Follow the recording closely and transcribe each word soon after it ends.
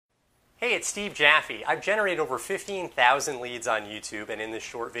Hey, it's Steve Jaffe. I've generated over 15,000 leads on YouTube, and in this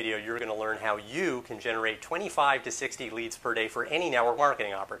short video, you're going to learn how you can generate 25 to 60 leads per day for any network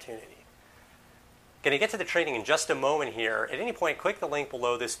marketing opportunity. Going to get to the training in just a moment here. At any point, click the link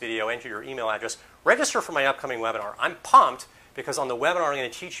below this video, enter your email address, register for my upcoming webinar. I'm pumped because on the webinar, I'm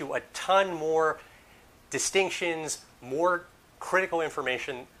going to teach you a ton more distinctions, more critical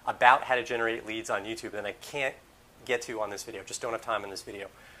information about how to generate leads on YouTube than I can't get to on this video. Just don't have time in this video.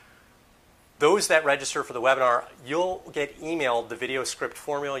 Those that register for the webinar, you'll get emailed the video script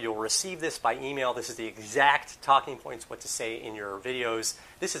formula. You'll receive this by email. This is the exact talking points, what to say in your videos.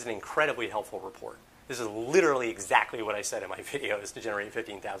 This is an incredibly helpful report. This is literally exactly what I said in my videos to generate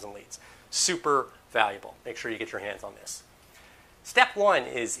 15,000 leads. Super valuable. Make sure you get your hands on this. Step one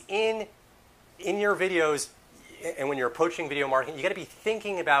is in your videos, and when you're approaching video marketing, you got to be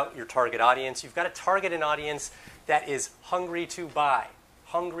thinking about your target audience. You've got to target an audience that is hungry to buy.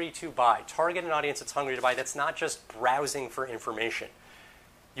 Hungry to buy. Target an audience that's hungry to buy. That's not just browsing for information.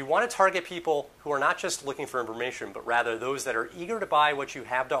 You want to target people who are not just looking for information, but rather those that are eager to buy what you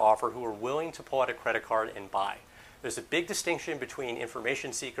have to offer, who are willing to pull out a credit card and buy. There's a big distinction between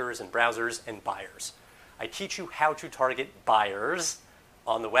information seekers and browsers and buyers. I teach you how to target buyers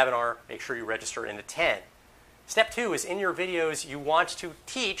on the webinar. Make sure you register in attend. Step two is in your videos, you want to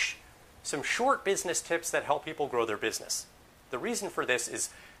teach some short business tips that help people grow their business. The reason for this is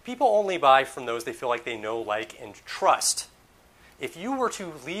people only buy from those they feel like they know, like, and trust. If you were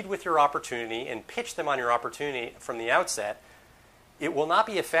to lead with your opportunity and pitch them on your opportunity from the outset, it will not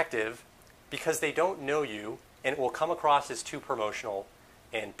be effective because they don't know you, and it will come across as too promotional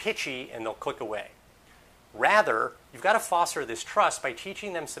and pitchy, and they'll click away. Rather, you've got to foster this trust by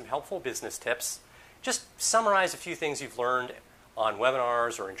teaching them some helpful business tips. Just summarize a few things you've learned on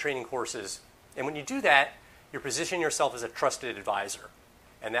webinars or in training courses. And when you do that, you're positioning yourself as a trusted advisor.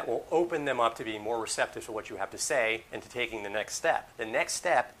 And that will open them up to being more receptive to what you have to say and to taking the next step. The next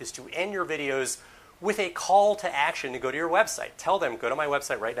step is to end your videos with a call to action to go to your website. Tell them, go to my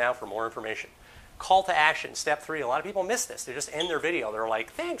website right now for more information. Call to action, step three. A lot of people miss this. They just end their video. They're like,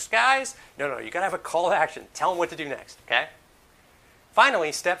 thanks, guys. No, you got to have a call to action. Tell them what to do next, okay?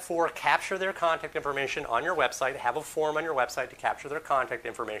 Finally, step four, capture their contact information on your website. Have a form on your website to capture their contact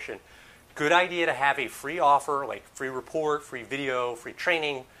information. Good idea to have a free offer, like free report, free video, free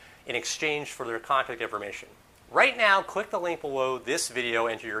training, in exchange for their contact information. Right now, click the link below this video,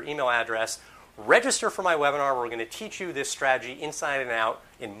 enter your email address, register for my webinar. We're going to teach you this strategy inside and out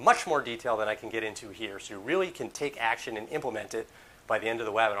in much more detail than I can get into here, so you really can take action and implement it by the end of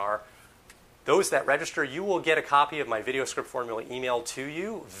the webinar. Those that register, you will get a copy of my video script formula emailed to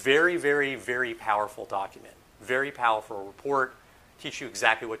you. Very, very, very powerful document. Very powerful report. Teach you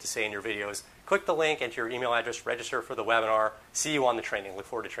exactly what to say in your videos. Click the link, enter your email address, register for the webinar. See you on the training. Look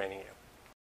forward to training you.